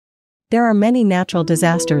There are many natural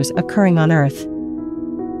disasters occurring on Earth.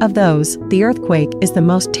 Of those, the earthquake is the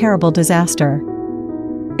most terrible disaster.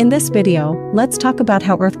 In this video, let's talk about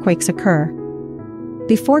how earthquakes occur.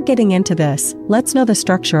 Before getting into this, let's know the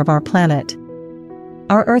structure of our planet.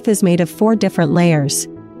 Our Earth is made of 4 different layers.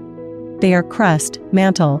 They are crust,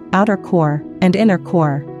 mantle, outer core, and inner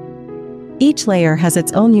core. Each layer has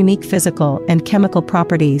its own unique physical and chemical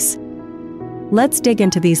properties. Let's dig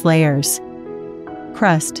into these layers.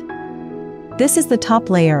 Crust. This is the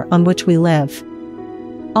top layer on which we live.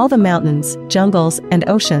 All the mountains, jungles, and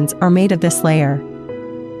oceans are made of this layer.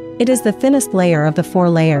 It is the thinnest layer of the 4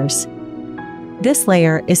 layers. This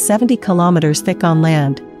layer is 70 kilometers thick on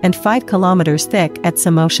land, and 5 kilometers thick at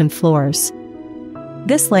some ocean floors.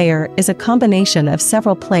 This layer is a combination of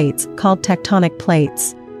several plates called tectonic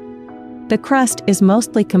plates. The crust is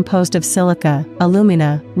mostly composed of silica,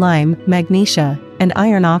 alumina, lime, magnesia, and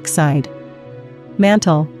iron oxide.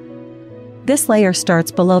 Mantle. This layer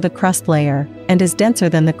starts below the crust layer, and is denser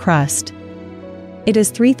than the crust. It is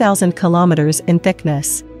 3,000 kilometers in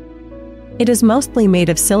thickness. It is mostly made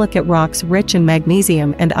of silicate rocks rich in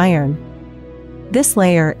magnesium and iron. This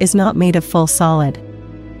layer is not made of full solid.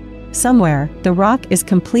 Somewhere, the rock is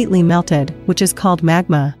completely melted, which is called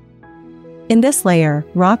magma. In this layer,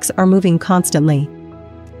 rocks are moving constantly.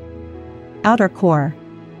 Outer core.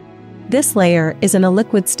 This layer is in a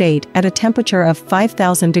liquid state at a temperature of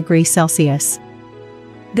 5,000 degrees Celsius.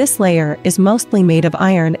 This layer is mostly made of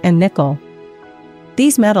iron and nickel.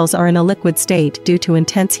 These metals are in a liquid state due to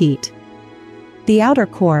intense heat. The outer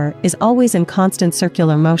core is always in constant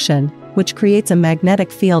circular motion, which creates a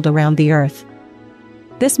magnetic field around the Earth.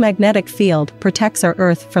 This magnetic field protects our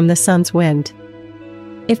Earth from the sun's wind.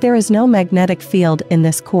 If there is no magnetic field in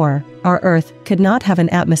this core, our Earth could not have an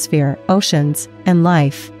atmosphere, oceans, and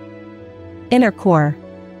life. Inner core.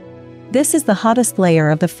 This is the hottest layer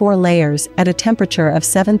of the 4 layers at a temperature of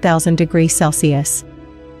 7,000 degrees Celsius.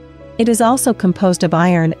 It is also composed of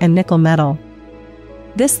iron and nickel metal.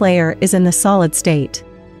 This layer is in the solid state,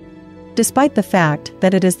 despite the fact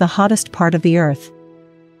that it is the hottest part of the Earth.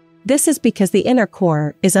 This is because the inner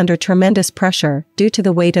core is under tremendous pressure due to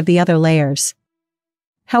the weight of the other layers.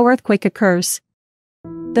 How earthquake occurs?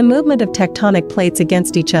 The movement of tectonic plates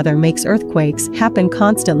against each other makes earthquakes happen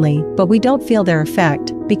constantly, but we don't feel their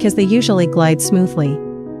effect because they usually glide smoothly.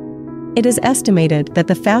 It is estimated that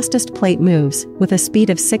the fastest plate moves with a speed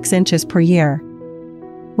of 6 inches per year.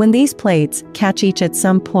 When these plates catch each at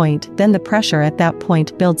some point, then the pressure at that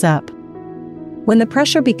point builds up. When the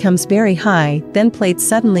pressure becomes very high, then plates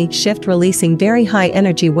suddenly shift, releasing very high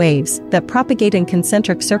energy waves that propagate in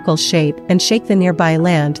concentric circle shape and shake the nearby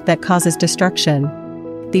land that causes destruction.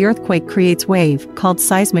 The earthquake creates wave called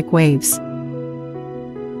seismic waves.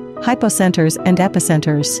 Hypocenters and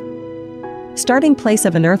epicenters. Starting place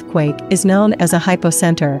of an earthquake is known as a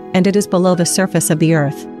hypocenter, and it is below the surface of the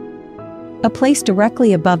Earth. A place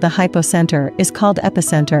directly above the hypocenter is called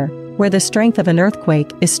epicenter, where the strength of an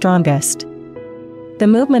earthquake is strongest. The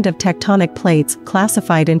movement of tectonic plates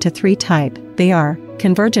classified into 3 types. They are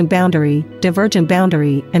convergent boundary, divergent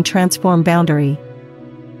boundary, and transform boundary.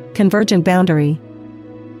 Convergent boundary.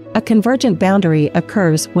 A convergent boundary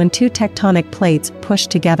occurs when 2 tectonic plates push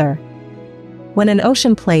together. When an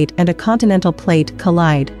ocean plate and a continental plate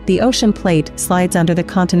collide, the ocean plate slides under the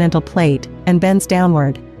continental plate and bends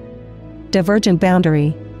downward. Divergent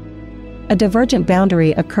boundary. A divergent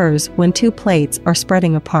boundary occurs when 2 plates are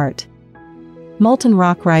spreading apart. Molten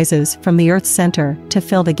rock rises from the Earth's center to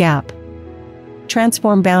fill the gap.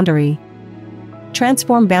 Transform boundary.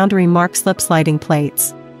 Transform boundary marks slip-sliding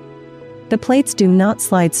plates. The plates do not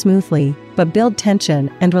slide smoothly, but build tension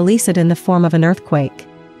and release it in the form of an earthquake.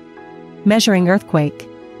 Measuring earthquake.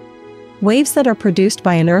 Waves that are produced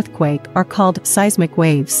by an earthquake are called seismic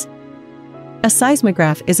waves. A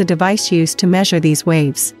seismograph is a device used to measure these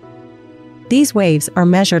waves. These waves are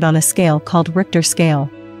measured on a scale called Richter scale.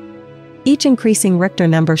 Each increasing Richter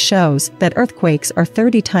number shows that earthquakes are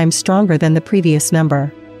 30 times stronger than the previous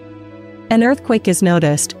number. An earthquake is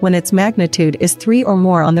noticed when its magnitude is 3 or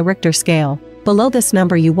more on the Richter scale. Below this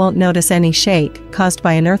number you won't notice any shake caused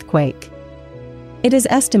by an earthquake. It is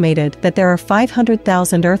estimated that there are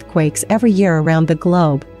 500,000 earthquakes every year around the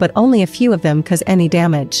globe, but only a few of them cause any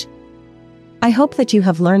damage. I hope that you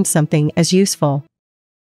have learned something as useful.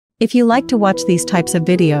 If you like to watch these types of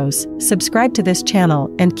videos, subscribe to this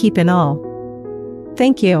channel and keep in all.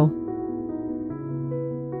 Thank you.